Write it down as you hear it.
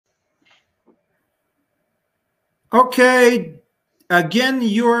Okay, again,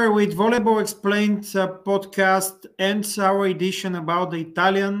 you are with Volleyball Explained podcast and our edition about the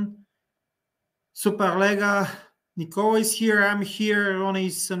Italian Superlega. Nicola is here, I'm here, Ronnie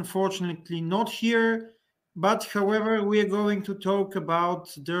is unfortunately not here. But however, we are going to talk about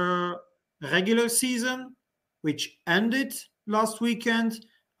the regular season, which ended last weekend,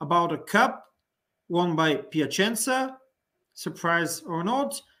 about a cup won by Piacenza, surprise or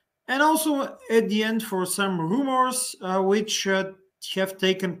not, and also at the end for some rumors which have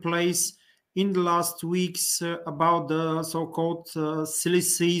taken place in the last weeks about the so-called silly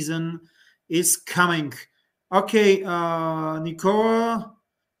season is coming. Okay, Nicola,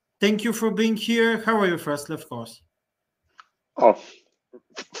 thank you for being here. How are you, firstly, of course? Oh,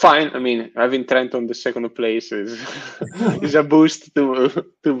 fine. I mean, having Trento on the second place is is a boost to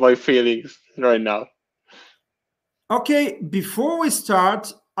my feelings right now. Okay, before we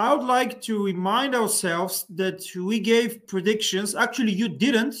start, I would like to remind ourselves that we gave predictions. Actually, you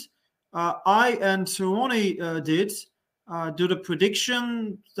didn't. I and Ronnie did do the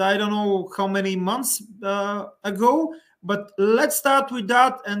prediction. I don't know how many months ago, but let's start with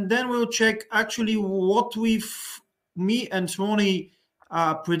that, and then we'll check actually what me and Ronnie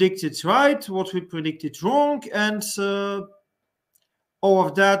predicted right, what we predicted wrong, and all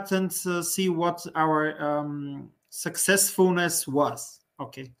of that, and see what our successfulness was.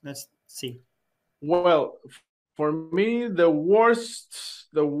 Okay, let's see. Well, for me, the worst,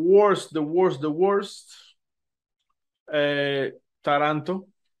 Taranto,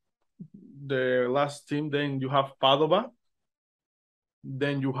 the last team. Then you have Padova.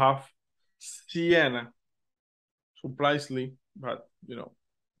 Then you have Siena. Surprisingly, but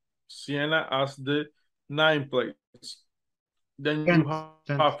Siena as the 9th place. Then you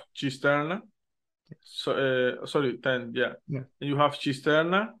have Cisterna. Sorry, 10. Yeah. Then you have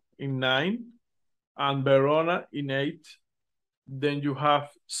Cisterna in 9, and Verona in 8. Then you have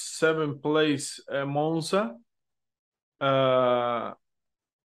 7th place Monza, and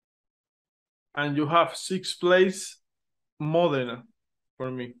you have 6th place Modena for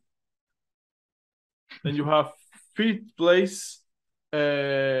me. Then you have 5th place.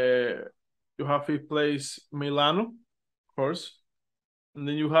 Milano, of course. And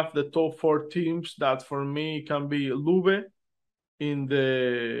then you have the top 4 teams that for me can be Lube in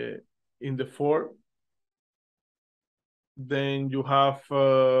the 4. Then you have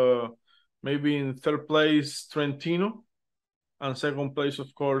maybe in 3rd place Trentino, and 2nd place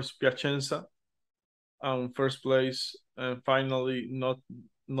of course Piacenza, and 1st place and finally not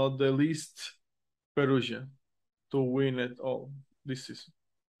the least Perugia to win it all this season.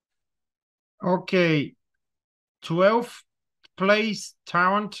 Okay, 12th place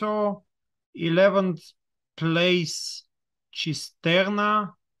Taranto, 11th place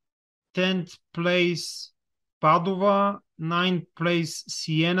Cisterna, 10th place Padova, 9th place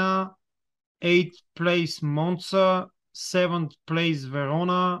Siena, 8th place Monza, 7th place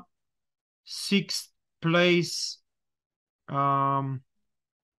Verona, 6th place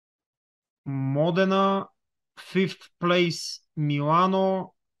Modena, 5th place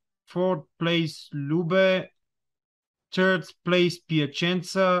Milano, 4th place Lube, 3rd place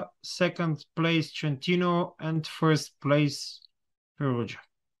Piacenza, 2nd place Trentino, and 1st place Perugia.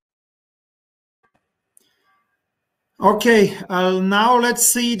 Okay, now let's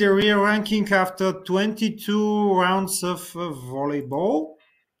see the real ranking after 22 rounds of volleyball.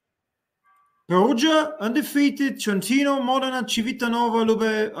 Perugia, undefeated, Trentino, Modena, Civitanova,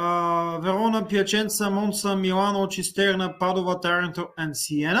 Lube, Verona, Piacenza, Monza, Milano, Cisterna, Padova, Taranto, and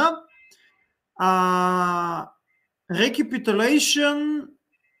Siena. Recapitulation,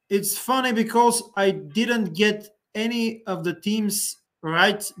 it's funny because I didn't get any of the teams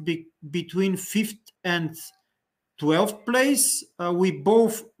right between 5th and 12th place. We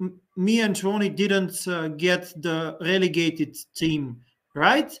both, me and Ronnie, didn't get the relegated team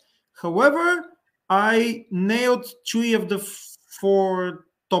right. However, I nailed 3 of the 4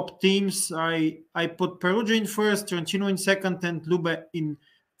 top teams. I put Perugia in 1st, Trentino in 2nd, and Lube in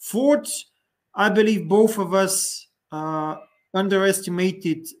 4th. I believe both of us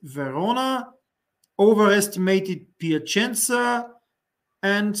underestimated Verona, overestimated Piacenza,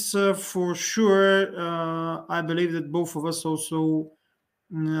 and for sure, I believe that both of us also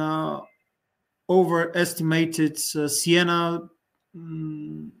overestimated Siena,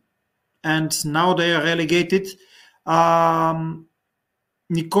 and now they are relegated.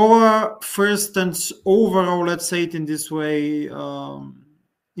 Nicola, first and overall, let's say it in this way,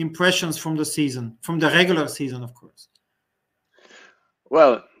 impressions from the season, from the regular season, of course.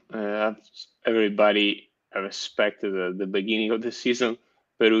 Well, everybody expected the beginning of the season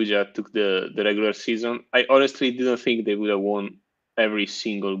Perugia took the regular season, I honestly didn't think they would have won every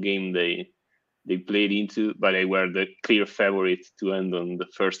single game they played into, but they were the clear favorite to end on the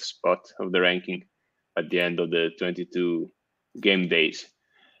first spot of the ranking at the end of the 22 game days.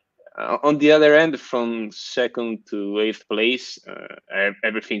 On the other end, from second to eighth place,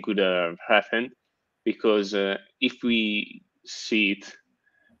 everything could have happened, because if we see it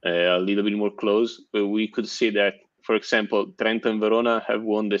a little bit more close, we could see that, for example, Trento and Verona have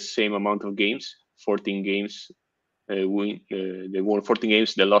won the same amount of games, 14 games. They won 14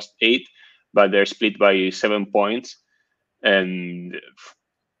 games, they lost 8, but they're split by 7 points. And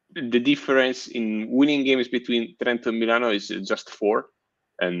the difference in winning games between Trento and Milano is just 4.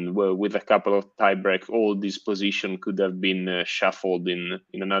 And with a couple of tiebreak, all this position could have been shuffled in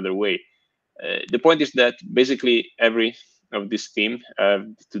another way. The point is that basically every of this team have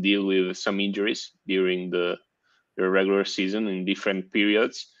to deal with some injuries during the regular season in different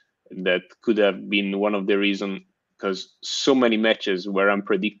periods. That could have been one of the reasons, because so many matches were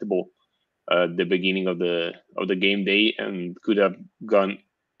unpredictable at the beginning of the game day, and could have gone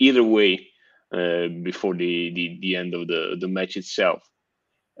either way before the end of the match itself.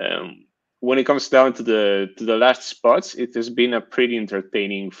 When it comes down to the last spots, it has been a pretty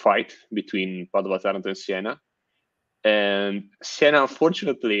entertaining fight between Padova, Taranto, and Siena. And Siena,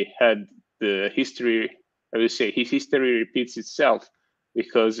 unfortunately, had the history. I would say his history repeats itself,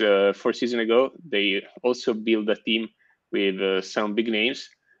 because 4 seasons ago they also built a team with some big names,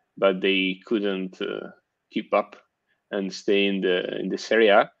 but they couldn't keep up and stay in the Serie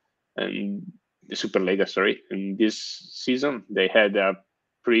A and the Superlega. Sorry, and this season they had a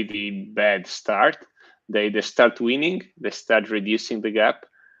pretty bad start. They start winning, they start reducing the gap,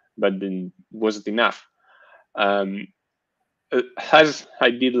 but then wasn't enough. As I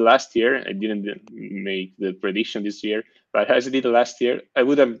did last year, I didn't make the prediction this year, but as I did last year, I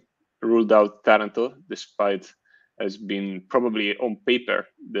would have ruled out Taranto, despite has been probably on paper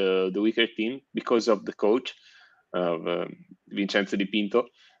the weaker team, because of the coach of Vincenzo Di Pinto,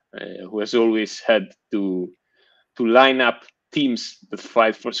 who has always had to line up teams that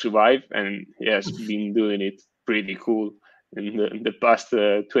fight for survive, and he has been doing it pretty cool in the past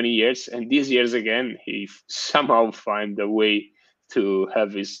 20 years. And these years again, he somehow find a way to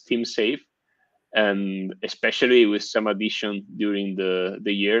have his team safe, and especially with some addition during the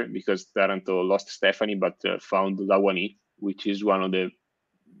year, because Taranto lost Stefani but found Lawani, which is one of the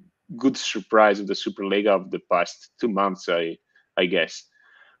good surprise of the Superlega of the past 2 months, I guess.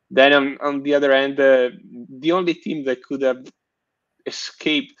 Then on the other end, the only team that could have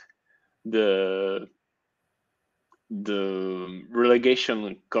escaped the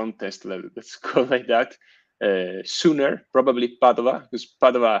relegation contest, let's call it like that, sooner, probably Padova, because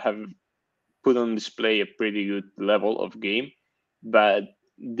Padova have put on display a pretty good level of game, but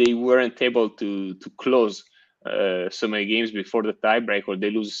they weren't able to close so many games before the tiebreak, or they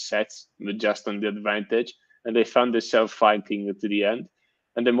lose sets just on the advantage, and they found themselves fighting to the end.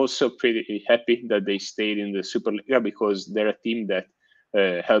 And I'm also pretty happy that they stayed in the Superlega, because they're a team that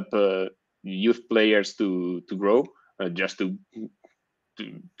help youth players to grow. Just to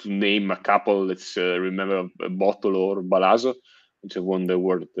name a couple, let's remember Bottolo or Balazzo, which have won the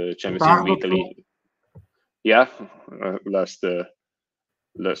World Championship in Italy. Yeah, last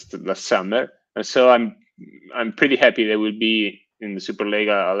summer. And so I'm pretty happy they will be in the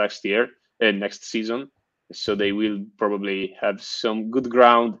Superlega next season. So they will probably have some good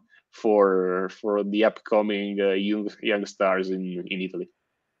ground for the upcoming young stars in Italy.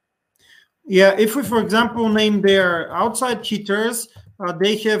 Yeah, if we, for example, name their outside hitters,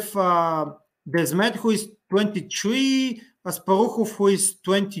 they have Desmet, who is 23, Asparukhov, who is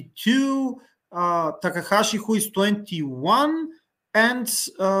 22, Takahashi, who is 21, and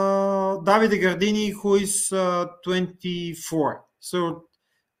Davide Gardini, who is 24. So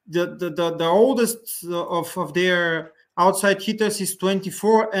the oldest of their outside hitters is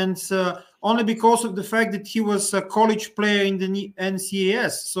 24, and only because of the fact that he was a college player in the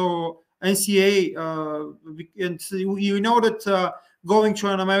NCAS. So NCAA, and you know that going to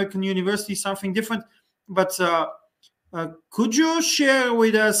an American university is something different. But could you share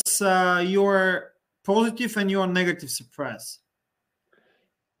with us your positive and your negative surprise?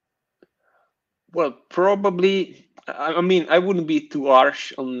 Well, probably, I mean, I wouldn't be too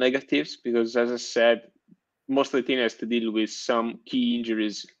harsh on negatives, because, as I said, most of the team has to deal with some key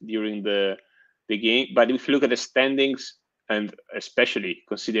injuries during the game. But if you look at the standings, and especially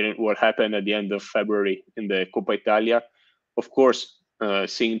considering what happened at the end of February in the Coppa Italia, of course,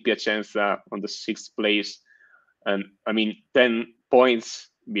 seeing Piacenza on the 6th place, and I mean 10 points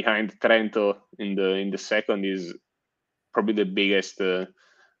behind Trento in the second, is probably the biggest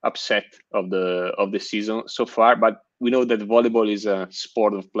upset of the season so far. But we know that volleyball is a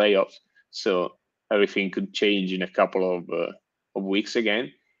sport of playoffs, so everything could change in a couple of weeks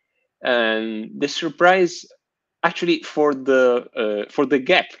again. And the surprise, actually, for the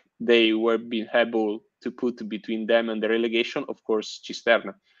gap they were being able to put between them and the relegation, of course,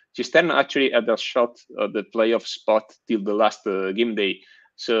 Cisterna. Cisterna actually had a shot at the playoff spot till the last game day.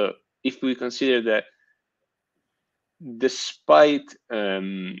 So if we consider that, despite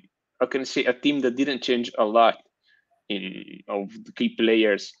how can I say, a team that didn't change a lot of the key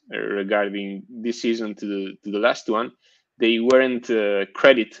players regarding this season to the last one, they weren't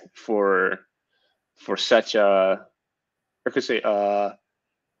credit for such a, I could say,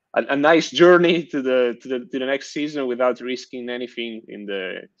 a nice journey to the next season without risking anything in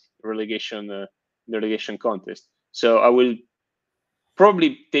the relegation contest. So I will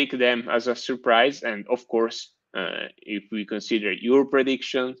probably take them as a surprise. And of course, if we consider your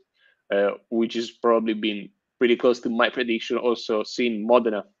prediction, which has probably been pretty close to my prediction, also seeing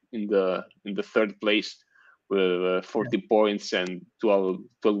Modena in the third place with 40 points and 12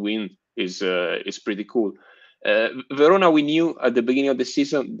 wins is pretty cool. Verona, we knew at the beginning of the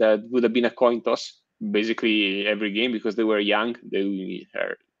season that would have been a coin toss basically every game because they were young. They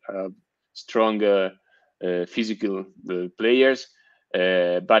are strong physical players,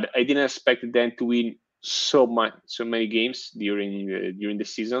 but I didn't expect them to win so many games during the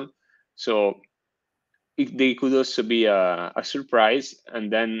season. So they could also be a surprise.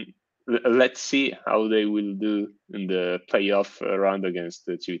 And then let's see how they will do in the playoff round against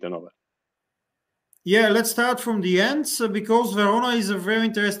Civitanova. Yeah, let's start from the end because Verona is a very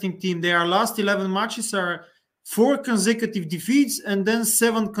interesting team. Their last 11 matches are 4 consecutive defeats and then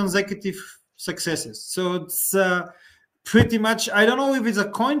 7 consecutive successes. So it's pretty much, I don't know if it's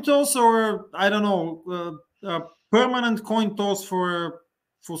a coin toss or I don't know, a permanent coin toss for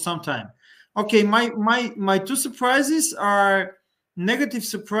some time. Okay, my 2 surprises are negative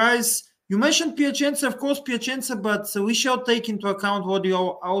surprise. You mentioned Piacenza, of course, Piacenza, but we shall take into account what you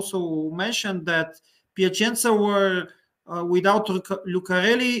also mentioned, that Piacenza were without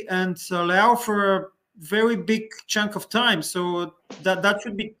Lucarelli and Leao for a very big chunk of time, so that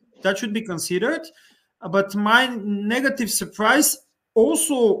should be considered. But my negative surprise,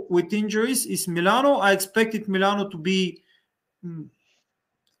 also with injuries, is Milano. I expected Milano to be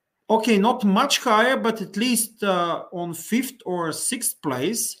okay, not much higher, but at least on 5th or 6th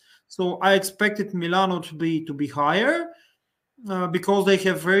place. So I expected Milano to be higher because they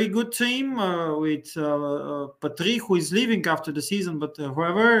have very good team with Patrick, who is leaving after the season, but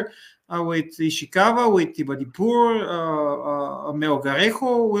however, with Ishikawa, with Tibadipur,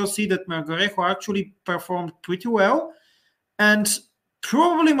 Melgarejo, we'll see that Melgarejo actually performed pretty well. And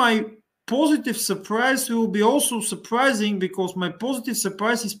probably my positive surprise will be also surprising because my positive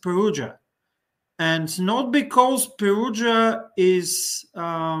surprise is Perugia. And not because Perugia is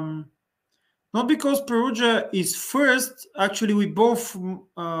first. Actually, we both,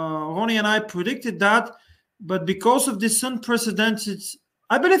 Ronnie and I, predicted that, but because of this unprecedented,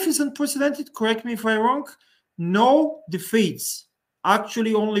 I believe it's unprecedented, correct me if I'm wrong, no defeats.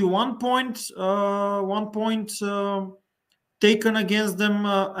 Actually, only 1 point, taken against them,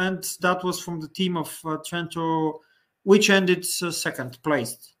 and that was from the team of Trento, which ended second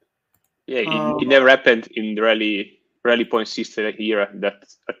placed. Yeah, it never happened in the rally point system era that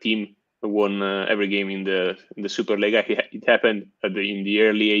a team won every game in the Superlega. It happened in the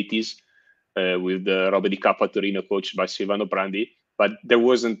early 80s with the Robe di Capo Torino coached by Silvano Prandi, but there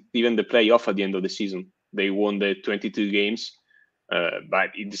wasn't even the playoff at the end of the season. They won the 22 games,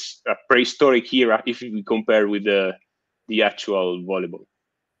 but it's a prehistoric era if we compare with the actual volleyball.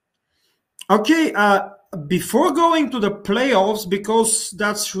 Okay, before going to the playoffs, because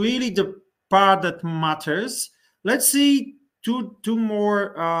that's really the part that matters, let's see two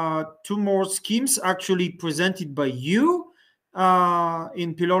more schemes actually presented by you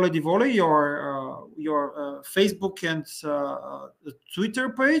in Pillole di Volley, your Facebook and Twitter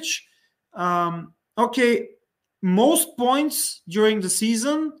page. Okay, most points during the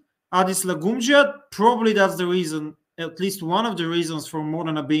season, Adis Lagumgia. Probably that's the reason, at least one of the reasons for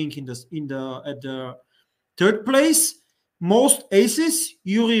Modena being at the third place. Most aces,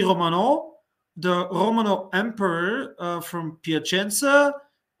 Yuri Romano, the Romano Emperor from Piacenza.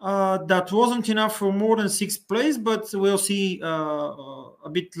 That wasn't enough for more than 6th place, but we'll see a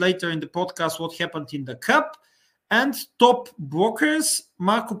bit later in the podcast what happened in the Cup. And top blockers,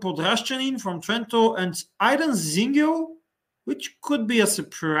 Marco Podrascanin from Trento and Aidan Zingel, which could be a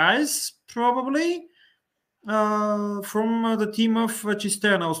surprise probably, from the team of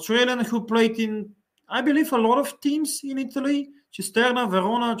Cisterna, Australian, who played in, I believe, a lot of teams in Italy. Cisterna,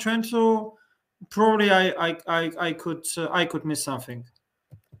 Verona, Trento. Probably I could miss something.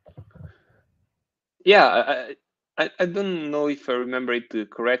 Yeah, I don't know if I remember it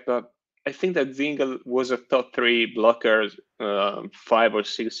correct, but I think that Zingal was a top 3 blocker 5 or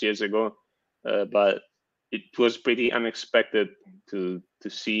 6 years ago, but it was pretty unexpected to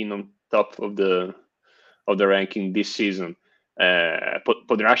see him on top of the ranking this season.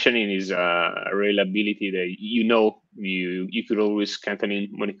 Podrashanin is a reliability that you could always count on him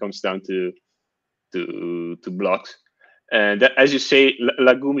when it comes down to blocks. And as you say,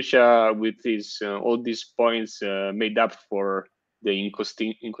 Lagumsha with his all these points made up for the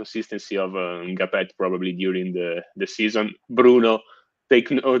inconsistency of Ngapeth probably during the season. Bruno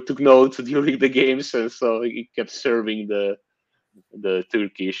took notes during the games, and so he kept serving the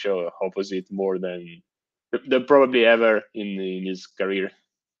Turkish opposite more than probably ever in his career.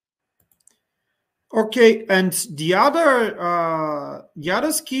 Okay, and the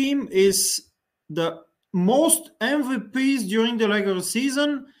other scheme is the most MVPs during the regular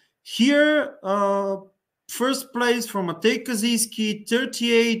season. Here, first place for Matey Kaziyski,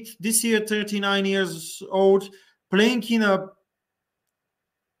 38, this year 39 years old, playing in a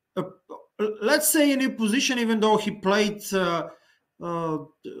let's say a new position, even though he played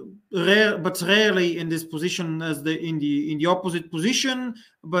rarely in this position as in the opposite position,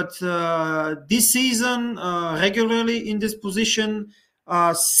 but this season regularly in this position.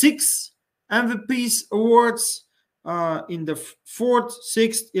 6 MVPs awards in the 4th,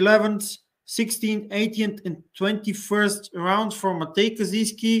 6th, 11th, 16th, 18th, and 21st round for Matey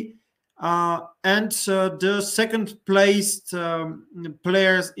Kaziyski. And the second placed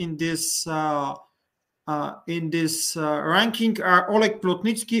players in this ranking are Oleg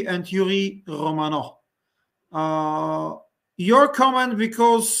Plotnitsky and Yuri Romanov. Your comment,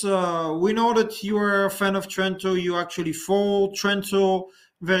 because we know that you are a fan of Trento, you actually follow Trento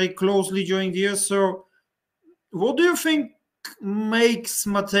very closely during the year. So what do you think makes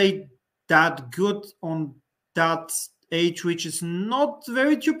Matej that good on that age, which is not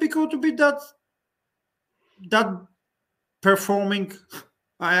very typical to be that performing?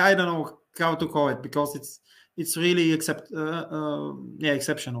 I don't know how to call it, because it's really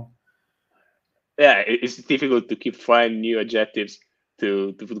exceptional. Yeah, it's difficult to keep finding new adjectives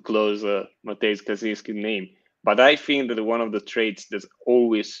to close Matej Kaziyski's name. But I think that one of the traits that's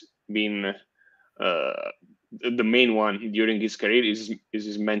always been the main one during his career is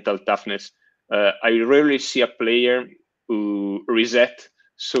his mental toughness. I rarely see a player who reset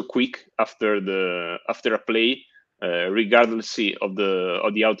so quick after a play, regardless of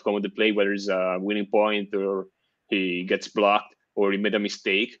the outcome of the play, whether it's a winning point or he gets blocked or he made a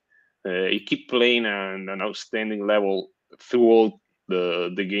mistake. He keep playing at an outstanding level throughout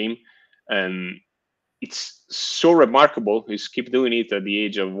the game, and it's so remarkable. He's keep doing it at the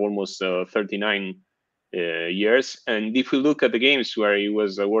age of almost 39 years. And if we look at the games where he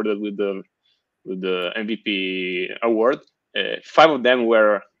was awarded with the MVP award, 5 of them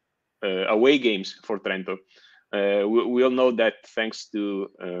were away games for Trento. We all know that thanks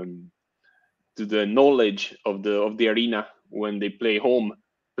to the knowledge of the arena. When they play home,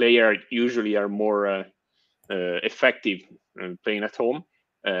 players usually are more effective playing at home.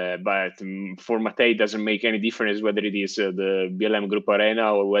 But for Matej, it doesn't make any difference whether it is the BLM Group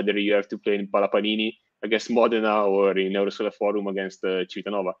Arena or whether you have to play in Palapanini against Modena or in Euroscola Forum against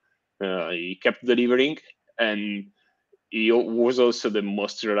Civitanova. He kept delivering, and he was also the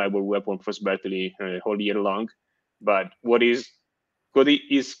most reliable weapon for Sbertoli all year long. But what he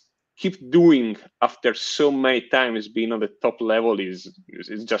is keep doing after so many times being on the top level is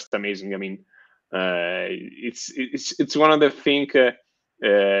just amazing. I mean, it's one of the things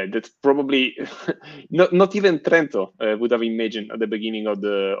that probably not even Trento would have imagined at the beginning of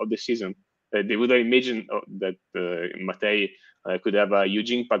the season. They would have imagined that Matej could have a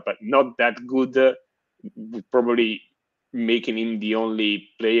huge impact, but not that good. Probably making him the only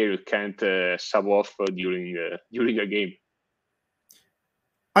player who can't sub off during a game.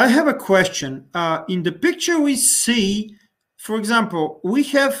 I have a question. In the picture we see, for example, we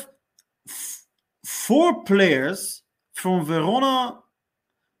have 4 players from Verona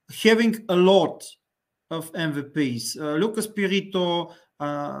having a lot of MVPs. Luka Spirito,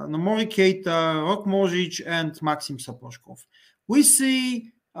 Nomori Keita, Rok Možić, and Maxim Sapochkov. We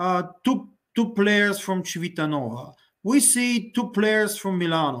see two players from Civitanova. We see 2 players from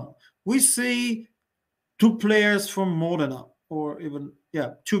Milano. We see 2 players from Modena, or even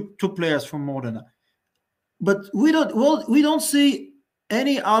two players from Modena. But we don't see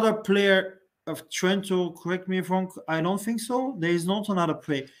any other player of Trento. Correct me if wrong. I don't think so. There is not another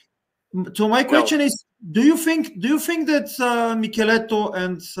player. So my question is, Do you think that Michieletto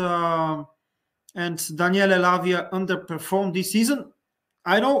and Daniele Lavia underperformed this season?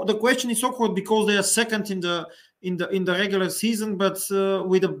 I know the question is awkward because they are second in the regular season, but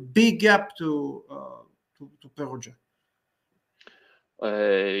with a big gap to Perugia.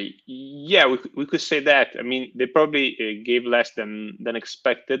 Yeah, we could say that. I mean, they probably gave less than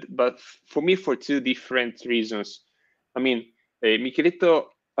expected, but for me, for two different reasons. I mean, Michieletto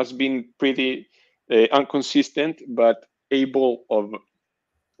has been pretty inconsistent, but able of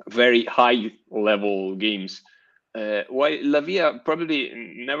very high level games. While Lavia probably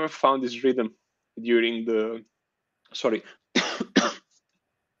never found his rhythm during the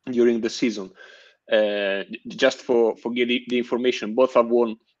during the season. Just for getting the information, both have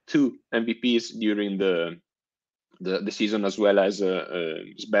won 2 MVPs during the season, as well as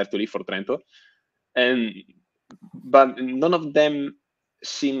Sbertoli for Trento, but none of them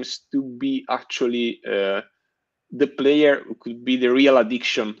seems to be actually the player who could be the real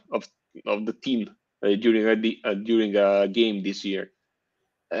addiction of the team during a game this year.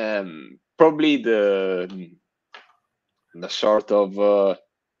 Probably the sort of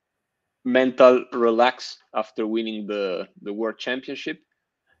mental relax after winning the world championship,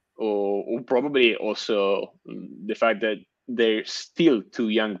 or probably also the fact that they're still two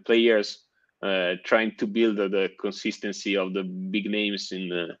young players trying to build the consistency of the big names in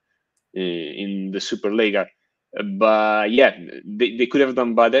the Superlega. But yeah, they could have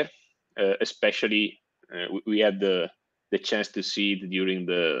done better, especially we had the chance to see it during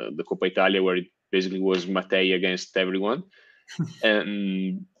the Coppa Italia, where it basically was Matei against everyone.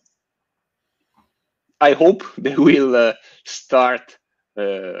 And I hope they will start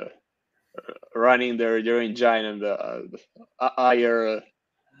running their engine and higher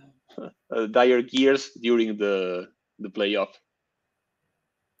gears during the playoff.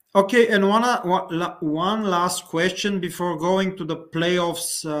 Okay, and one last question before going to the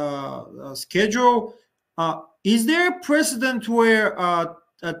playoffs schedule. Is there a precedent where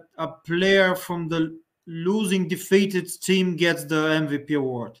a player from the losing defeated team gets the MVP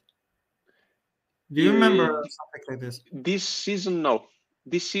award? Do you remember something like this? This season, no.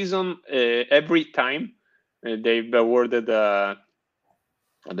 This season, every time they've awarded the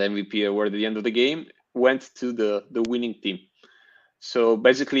MVP award at the end of the game, went to the winning team. So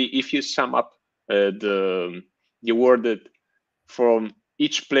basically, if you sum up the awarded from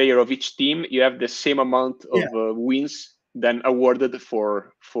each player of each team, you have the same amount of wins than awarded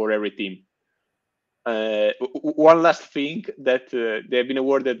for every team. One last thing, that they have been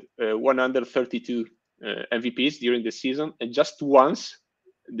awarded 132 MVPs during the season, and just once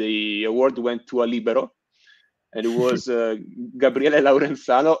the award went to a libero, and it was Gabriele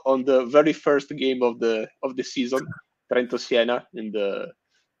Laurenzano on the very first game of the season, Trento Siena, in the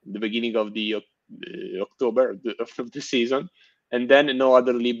beginning of the October of the season, and then no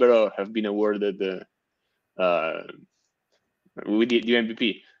other libero have been awarded with the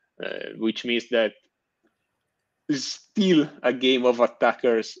MVP, which means that it's still a game of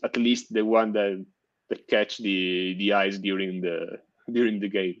attackers, at least the one that catch the eyes during the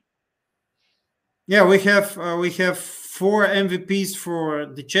game. Yeah, we have 4 MVPs for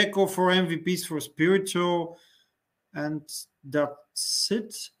the Checo, 4 MVPs for Spirito, and that's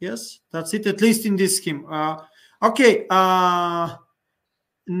it. Yes, that's it, at least in this scheme. Okay, now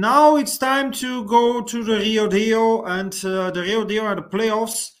it's time to go to the Rio Dio, and the Rio Dio are the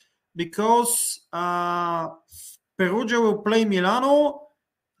playoffs, because Perugia will play Milano,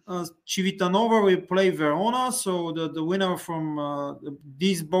 Civitanova will play Verona. So the winner from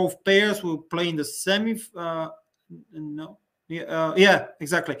these both pairs will play in the semi. Yeah,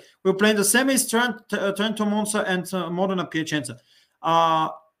 exactly. We'll play in the semis. Trento, Monza, and Modena, Piacenza.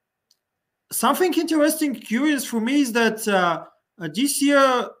 Something interesting, curious for me is that this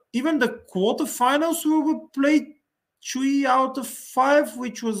year, even the quarterfinals will play 3 out of 5,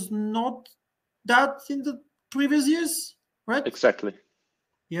 which was not that in the previous years, right? Exactly.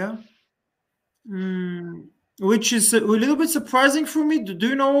 Yeah. Which is a little bit surprising for me. Do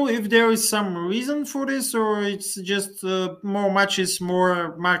you know if there is some reason for this, or it's just more matches,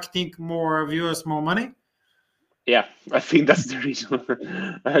 more marketing, more viewers, more money? Yeah, I think that's the reason.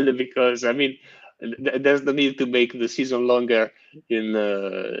 Because I mean, there's the need to make the season longer in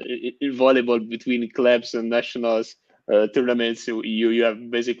volleyball between clubs and nationals tournaments. You have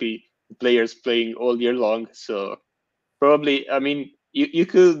basically players playing all year long. So probably, I mean, you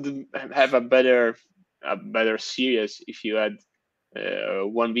could have a better series if you had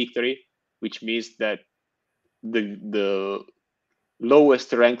one victory, which means that the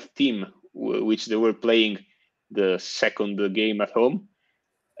lowest ranked team, which they were playing the second game at home,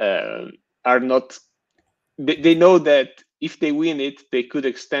 are not they know that if they win it, they could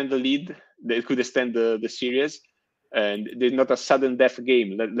extend the lead, they could extend the series, and there's not a sudden death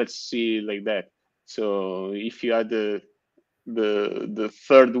game. Let's see like that. So if you had the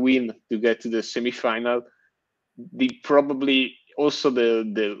third win to get to the semifinal, the probably also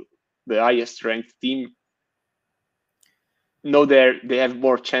the highest ranked team know they have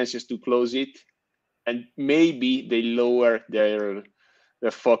more chances to close it, and maybe they lower their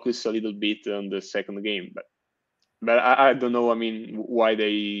focus a little bit on the second game. But I don't know. I mean, why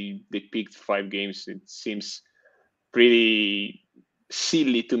they picked 5 games? It seems pretty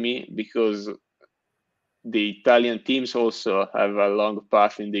silly to me, because the Italian teams also have a long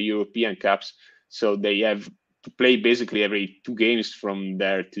path in the European Cups, so they have to play basically every 2 games from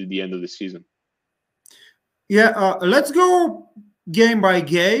there to the end of the season. Yeah, let's go game by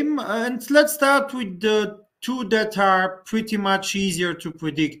game, and let's start with the 2 that are pretty much easier to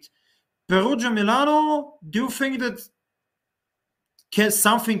predict. Perugia, Milano. Do you think that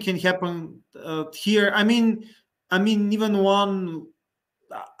something can happen here? I mean, even one.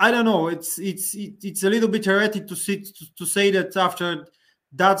 I don't know. It's a little bit heretic to say that after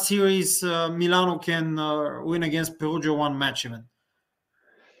that series, Milano can win against Perugia 1 match even.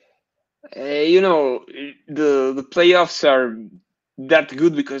 The playoffs are that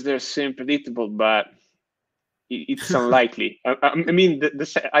good because they're so unpredictable, but it's unlikely. I mean,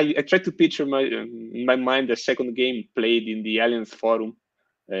 I try to picture in my mind the second game played in the Allianz Forum,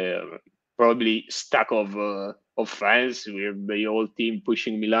 probably stack of fans, with the whole team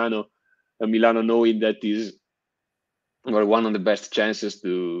pushing Milano, and Milano knowing that is one of the best chances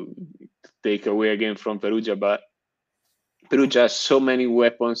to take away again from Perugia. But Perugia has so many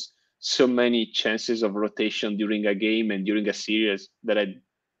weapons, so many chances of rotation during a game and during a series that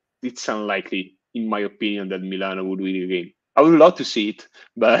it's unlikely, in my opinion, that Milano would win the game. I would love to see it,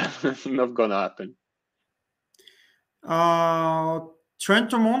 but it's not gonna happen.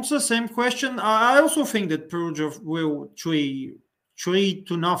 Trento Monza, same question. I also think that Perugia will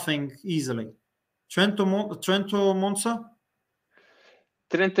 3-0 easily. Trento Monza.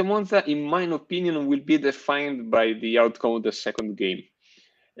 Trento Monza, in my opinion, will be defined by the outcome of the second game.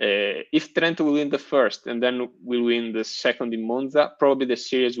 If Trento will win the first and then will win the second in Monza, probably the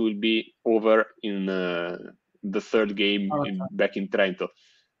series will be over in the third game back in Trento.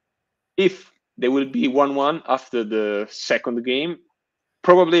 If there will be 1-1 after the second game,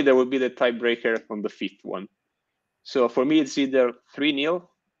 probably there will be the tiebreaker on the 5th one. So for me, it's either 3-0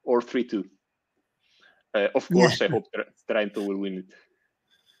 or 3-2. Of course, yeah. I hope Trento will win it.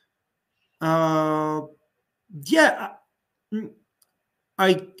 Yeah,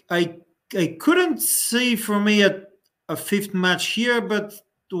 I couldn't see for me a 5th match here, but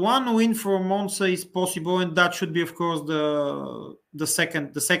 1 win for Monza is possible, and that should be, of course, the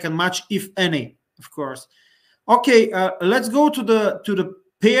second match, if any, of course. Okay, let's go to the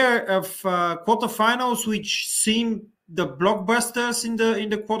pair of quarterfinals, which seem the blockbusters in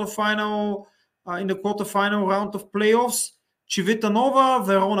the quarterfinal round of playoffs. Civitanova,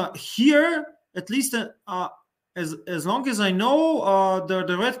 Verona. Here, at least as long as I know,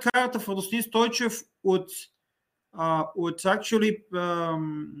 the red card for Rustin Stoichev would actually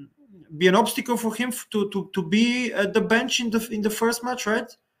be an obstacle for him to be at the bench in the first match,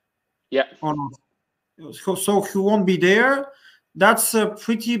 right? Yeah. Or not? So he won't be there. That's a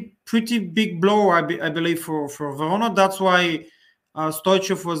pretty big blow, I believe, for Verona. That's why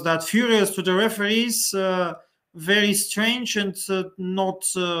Stoichev was that furious to the referees. Very strange and not.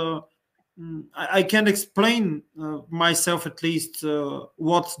 I can't explain myself, at least,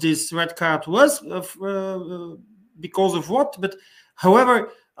 what this red card was because of what. But however,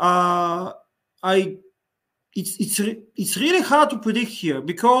 it's really hard to predict here,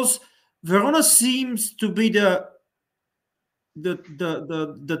 because Verona seems to be the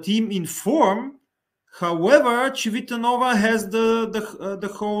team in form. However, Civitanova has the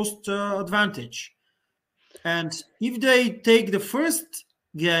host advantage, and if they take the first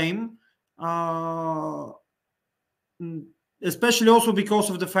game, especially also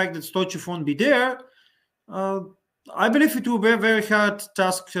because of the fact that Stoichev won't be there, I believe it will be a very hard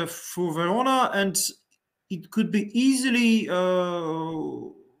task for Verona, and it could be easily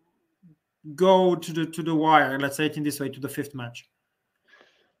go to the wire, let's say it in this way, to the 5th match.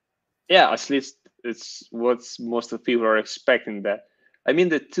 Yeah, at least it's what most of the people are expecting. That, I mean,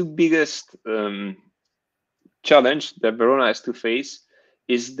 the 2 biggest challenge that Verona has to face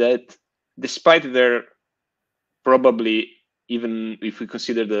is that, despite their probably, even if we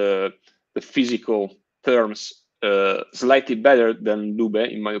consider the physical terms, slightly better than Lube,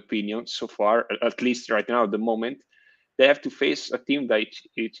 in my opinion, so far, at least right now, at the moment, they have to face a team that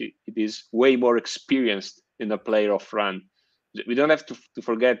it is way more experienced in a playoff run. We don't have to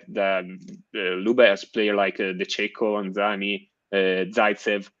forget that Lube has players like De Cecco, Anzani,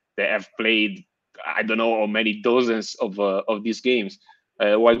 Zaitsev. They have played, I don't know how many dozens of these games.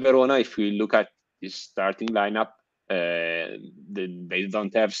 While Verona, if we look at his starting lineup, they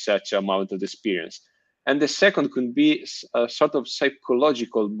don't have such amount of experience. And the second could be a sort of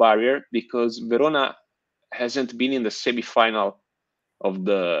psychological barrier, because Verona hasn't been in the semi-final of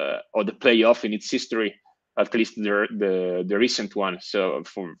the playoff in its history, at least the recent one. So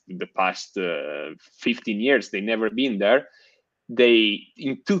for the past 15 years, they never been there. They,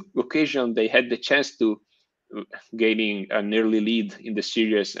 in 2 occasions, they had the chance to gaining an early lead in the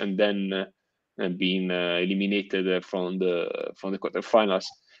series and then being eliminated from the quarterfinals.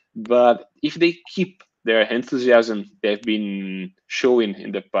 But if they keep their enthusiasm they've been showing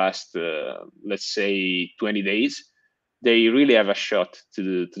in the past, let's say 20 days, they really have a shot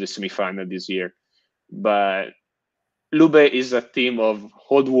to the semifinal this year. But Lube is a team of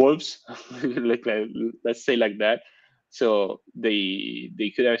old wolves, let's say like that. So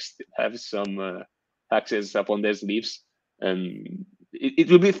they could have some access upon their sleeves, and it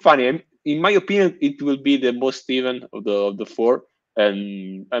will be funny. In my opinion, it will be the most even of the 4,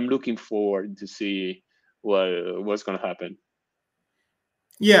 and I'm looking forward to see what's going to happen.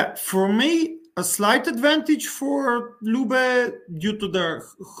 Yeah, for me, a slight advantage for Lube due to their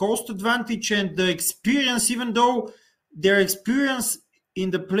host advantage and the experience, even though their experience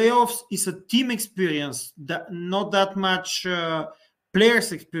in the playoffs is a team experience, not that much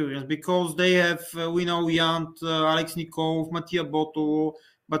players experience, because they have, we know, Jant, Alex Nikov, Mattia Boto,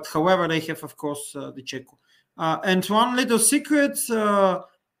 but however, they have, of course, the Cecco. And one little secret,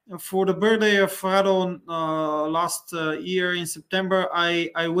 for the birthday of Rado last year in September,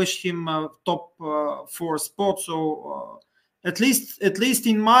 I wish him top 4 spot. So at least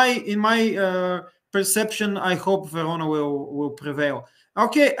in my perception, I hope Verona will prevail.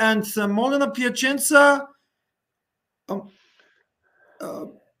 Okay, and Modena Piacenza.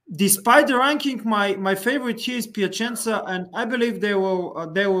 Despite the ranking, my favorite here is Piacenza, and I believe they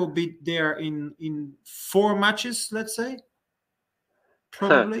will be there in 4 matches. Let's say.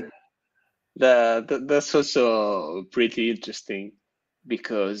 Probably. That's also pretty interesting,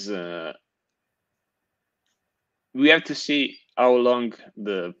 because we have to see how long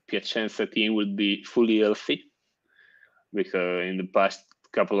the Piacenza team will be fully healthy, because in the past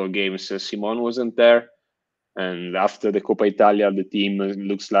couple of games Simone wasn't there, and after the Coppa Italia the team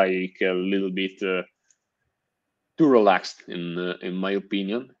looks like a little bit too relaxed in my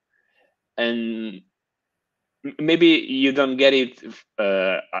opinion. And maybe you don't get it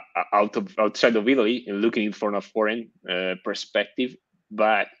outside of Italy, looking for a foreign perspective,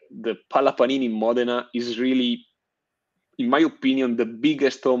 but the Palapanini Modena is really, in my opinion, the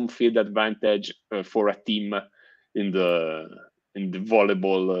biggest home field advantage for a team in the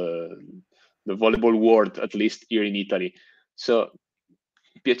volleyball world, at least here in Italy. So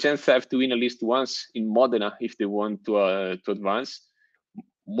Piacenza have to win at least once in Modena if they want to advance.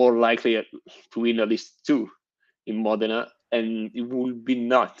 More likely to win at least 2 in Modena, and it will be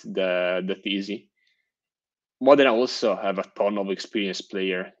not that easy. Modena also have a ton of experienced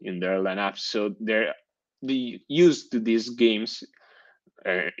player in their lineup, so they're used to these games.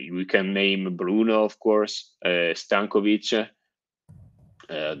 We can name Bruno, of course, Stankovic,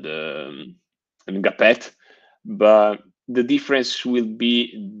 and Ngapeth, but the difference will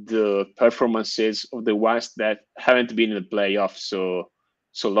be the performances of the ones that haven't been in the playoffs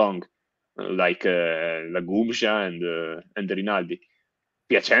so long, like Lagumja and Rinaldi.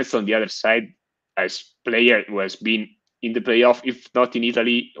 Piacenza, on the other side, as player who has been in the playoff, if not in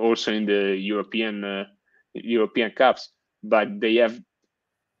Italy, also in the European Cups, but they have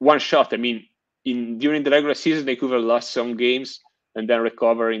one shot. I mean, during the regular season, they could have lost some games and then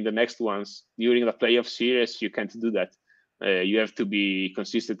recover in the next ones. During the playoff series, you can't do that. You have to be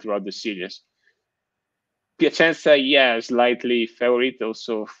consistent throughout the series. Piacenza, yeah, slightly favorite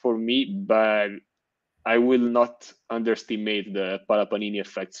also for me, but I will not underestimate the Palapanini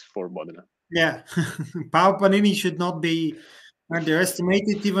effects for Modena. Yeah, Palapanini should not be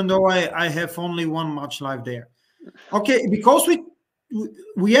underestimated, even though I have only 1 match live there. Okay, because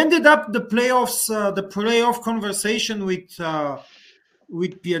we ended up the playoff conversation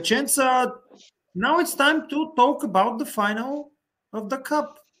with Piacenza. Now it's time to talk about the final of the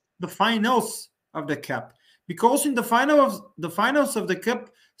cup, the finals of the cup. Because in the finals of the cup,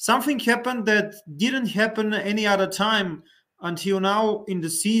 something happened that didn't happen any other time until now in the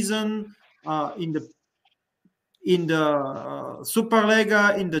season, in the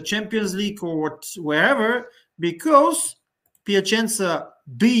Superlega, in the Champions League, or wherever, because Piacenza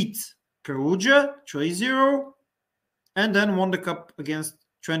beat Perugia 3-0, and then won the cup against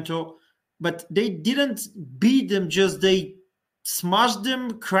Trento. But they didn't beat them, just they smashed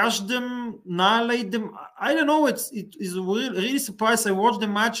them, crushed them, annihilate them. I don't know. It is really surprised. I watched the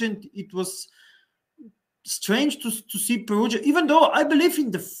match and it was strange to see Perugia, even though I believe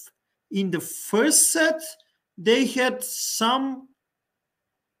in the first set they had some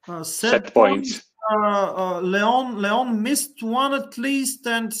set points. Leon missed one at least,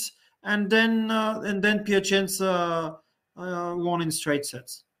 and then Piacenza won in straight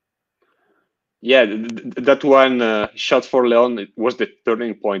sets. Yeah, that one shot for Leon was the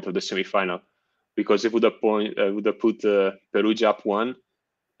turning point of the semifinal, because it would have put Perugia up one,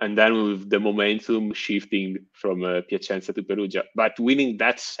 and then with the momentum shifting from Piacenza to Perugia. But winning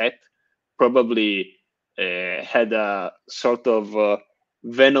that set probably had a sort of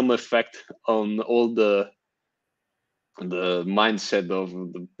venom effect on all the mindset of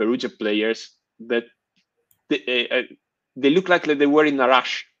the Perugia players, that they look like they were in a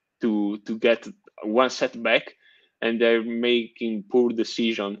rush to get one set back, and they're making poor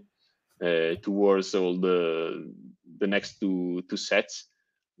decision towards all the next two sets.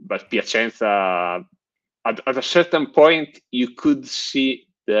 But Piacenza, at a certain point, you could see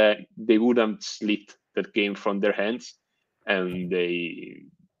that they wouldn't slit that game from their hands, and they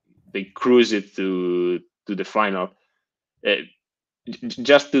cruise it to the final.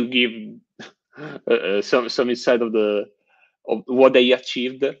 Just to give some insight of what they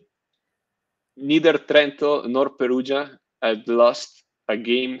achieved, neither Trento nor Perugia had lost a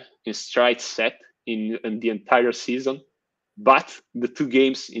game in straight set in the entire season, but the two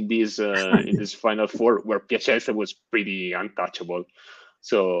games in this final four where Piacenza was pretty untouchable.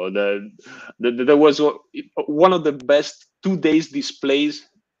 So there was one of the best 2 days displays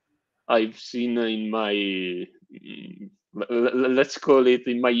I've seen in my, let's call it,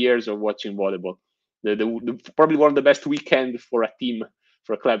 in my years of watching volleyball. Probably one of the best weekends for a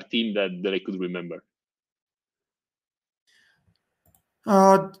club team that I could remember.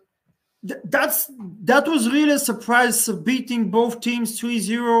 That was really a surprise, beating both teams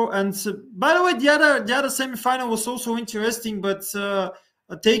 3-0. And by the way, the other semifinal was also interesting, but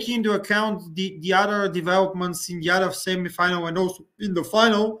taking into account the other developments in the other semifinal and also in the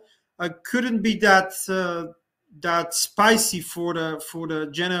final, couldn't be that spicy for the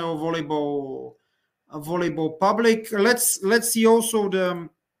general volleyball public. Let's see also the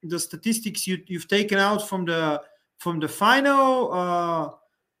statistics you've taken out from the final,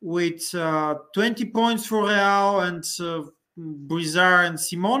 with 20 points for Real and Brizard and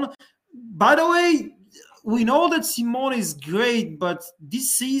Simone. By the way, we know that Simone is great, but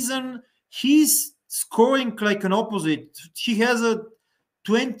this season he's scoring like an opposite. He has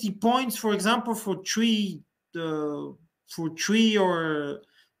 20 points, for example, for three or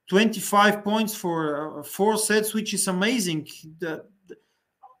 25 points for 4 sets, which is amazing.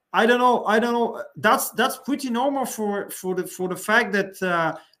 I don't know. That's pretty normal for the fact that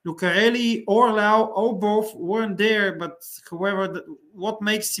Lucarelli or Lau or both weren't there. But however, what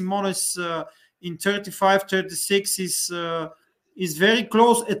makes Simone's in 35, 36 is very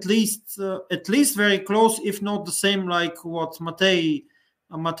close, at least very close, if not the same like what Matej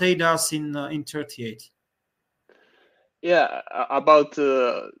does in 38. Yeah, about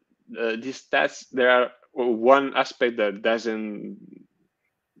these stats, there are one aspect that doesn't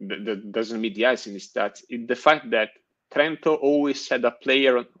meet the eyes in the stats. It's the fact that Trento always had a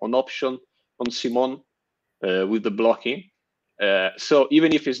player on option on Simone with the blocking. So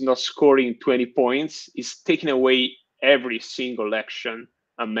even if he's not scoring 20 points, he's taking away every single action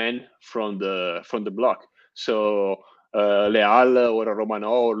a man from the block. So Leal or Romano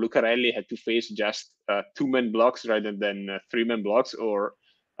or Lucarelli had to face just 2-man blocks rather than 3-man blocks, or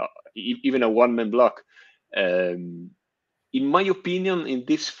even a 1-man block. In my opinion, in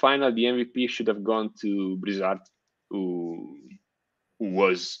this final, the MVP should have gone to Brizard, who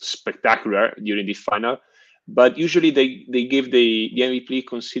was spectacular during this final. But usually they give the MVP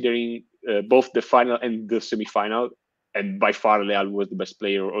considering both the final and the semifinal, and by far Leal was the best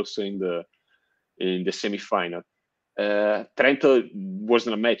player also in the semifinal. Trento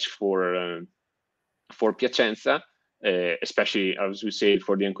wasn't a match for Piacenza, especially, as we said,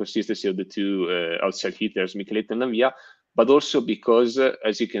 for the inconsistency of the two outside hitters, Michieletto and Lavia, but also because,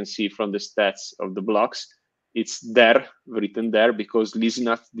 as you can see from the stats of the blocks, it's written there because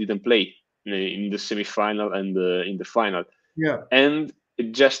Lisinath didn't play in the semifinal and in the final. Yeah. And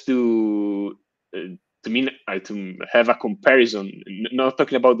just to have a comparison, not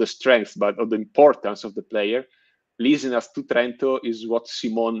talking about the strength, but of the importance of the player, Lisinath to Trento is what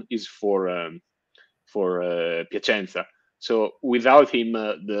Simone is for Piacenza. So without him,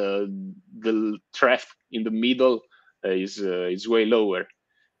 the threat in the middle is way lower.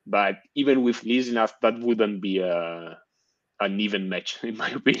 But even with Lisinat, that wouldn't be an even match, in my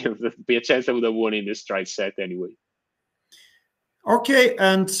opinion. Piacenza would have won in the straight set anyway. Okay,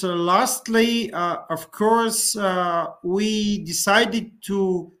 and lastly, of course, we decided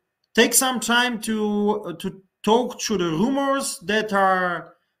to take some time to talk through the rumors that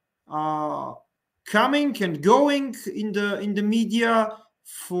are coming and going in the media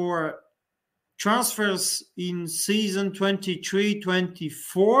for transfers in season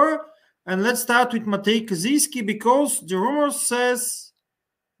 23-24. And let's start with Matey Kaziyski, because the rumor says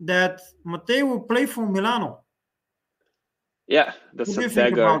that Matey will play for Milano. Yeah, that's What do you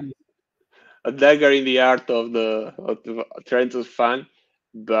think about it? a dagger in the heart of the Trento fan,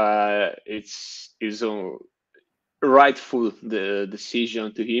 but it's rightful the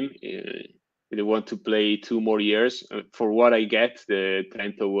decision to him. They want to play 2 more years. For what I get, the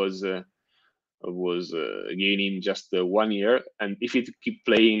Trento was gaining just 1 year, and if he keep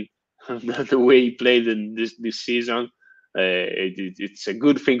playing the way he played in this season, it's a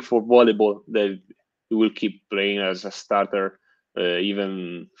good thing for volleyball that he will keep playing as a starter,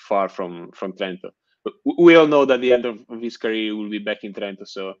 even far from Trento. But we all know that the end of his career he will be back in Trento,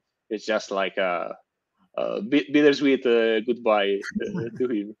 so it's just like a bittersweet goodbye to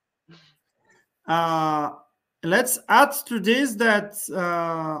him. Let's add to this that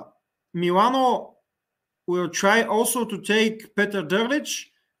Milano will try also to take Petar Derlic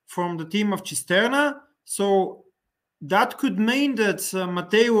from the team of Cisterna. So that could mean that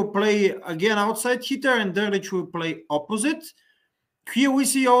Matej will play again outside hitter and Derlic will play opposite. Here we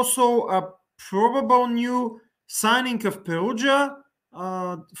see also a probable new signing of Perugia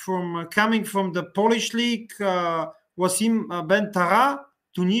coming from the Polish league, Wasim Bentara,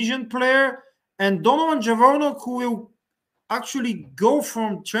 Tunisian player, and Donovan Javorno, who will actually go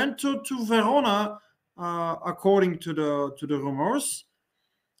from Trento to Verona, according to the rumors.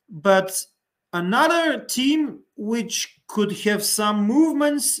 But another team which could have some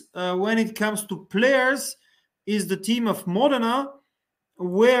movements when it comes to players is the team of Modena,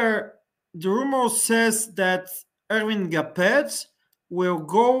 where the rumor says that Earvin Ngapeth will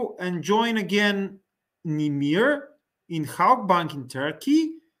go and join again Nimir in Halkbank in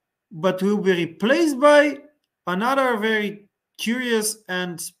Turkey, but will be replaced by another very curious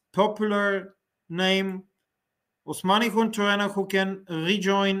and popular name, Osmany Juantorena, who can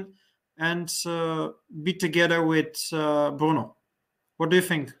rejoin and be together with Bruno. What do you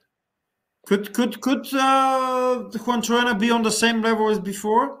think? Could Juantorena be on the same level as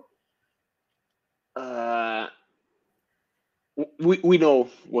before? We know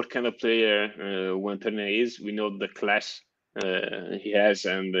what kind of player Juantorena is. We know the class he has,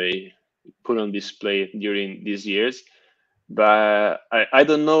 and they put on display during these years. But I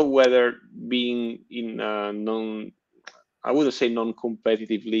don't know whether being in a I wouldn't say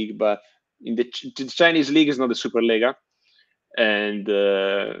non-competitive league, but in the Chinese league is not the Superlega, and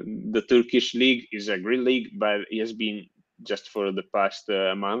the Turkish league is a great league, but it has been just for the past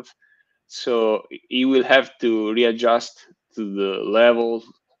month. So he will have to readjust to the level,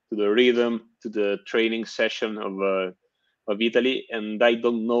 to the rhythm, to the training session of Italy, and I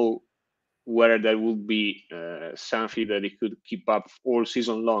don't know whether that would be something that he could keep up all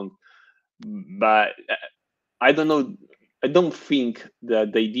season long. But I don't know. I don't think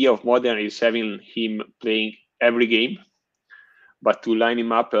that the idea of Modena is having him playing every game, but to line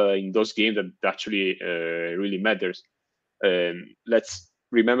him up in those games that actually really matters. Let's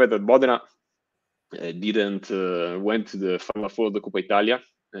remember that Modena didn't went to the Final Four of the Coppa Italia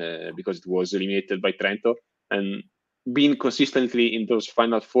because it was eliminated by Trento, and being consistently in those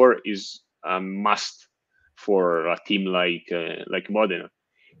Final Four is a must for a team like Modena.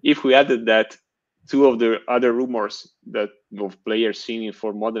 If we added that, two of the other rumors that of players singing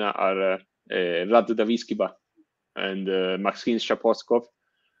for Modena are Radu Daviskiba and Maxim Shaposkov.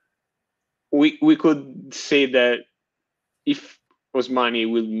 We could say that if Osmany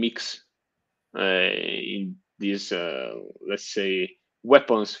will mix in these, let's say,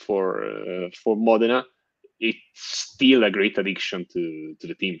 weapons for Modena, it's still a great addition to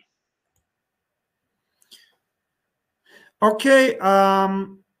the team. Okay,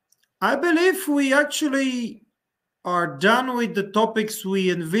 I believe we actually are done with the topics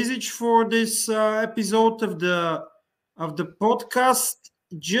we envisaged for this episode of the podcast.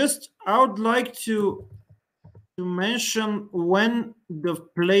 Just I would like to mention when the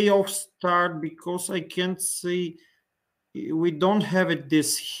playoffs start, because I can't see, we don't have it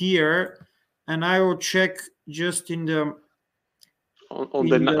this here, and I will check just in the on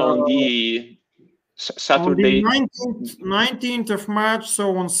the Saturday. On the 19th of March,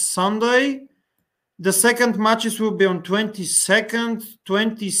 so on Sunday. The second matches will be on 22nd,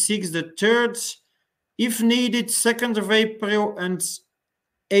 26th, the 3rd, if needed, 2nd of April and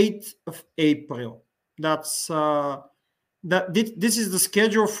 8th of April. That's this is the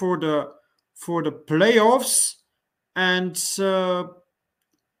schedule for the playoffs, and so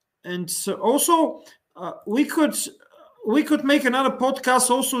also we could make another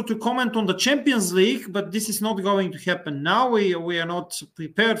podcast also to comment on the Champions League, but this is not going to happen now. We are not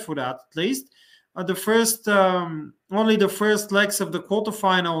prepared for that, at least. The first, only the first legs of the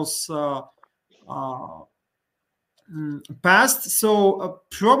quarterfinals passed. So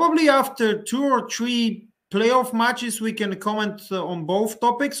probably after 2 or 3 playoff matches, we can comment on both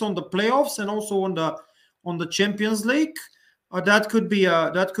topics, on the playoffs and also on the Champions League. That could be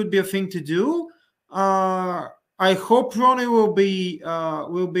a thing to do. I hope Ronnie will be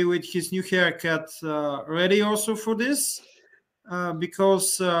with his new haircut ready also for this.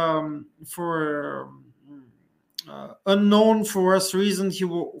 Because for unknown for us reason, he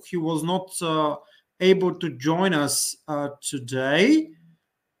was not able to join us today.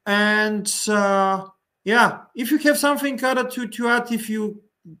 And if you have something other to add, if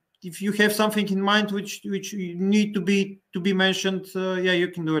you have something in mind which need to be mentioned, you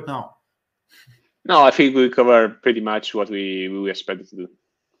can do it now. No, I think we cover pretty much what we expected to do.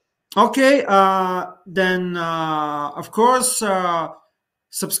 Okay, then of course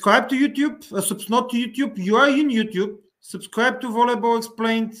subscribe to YouTube. Not to YouTube. You are in YouTube. Subscribe to Volleyball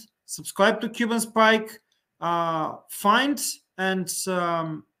Explained. Subscribe to Cuban Spike. Find and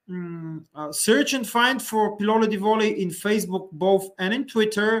search and find for Pillole di Volley in Facebook, both, and in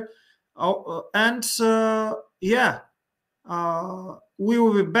Twitter. We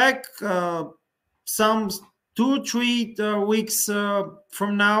will be back some 2-3 weeks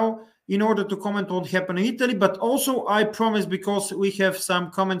from now in order to comment on what happened in Italy. But also, I promise, because we have some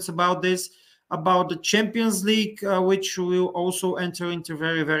comments about this, about the Champions League, which will also enter into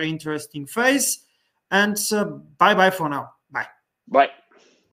very, very interesting phase. And bye-bye for now. Bye. Bye.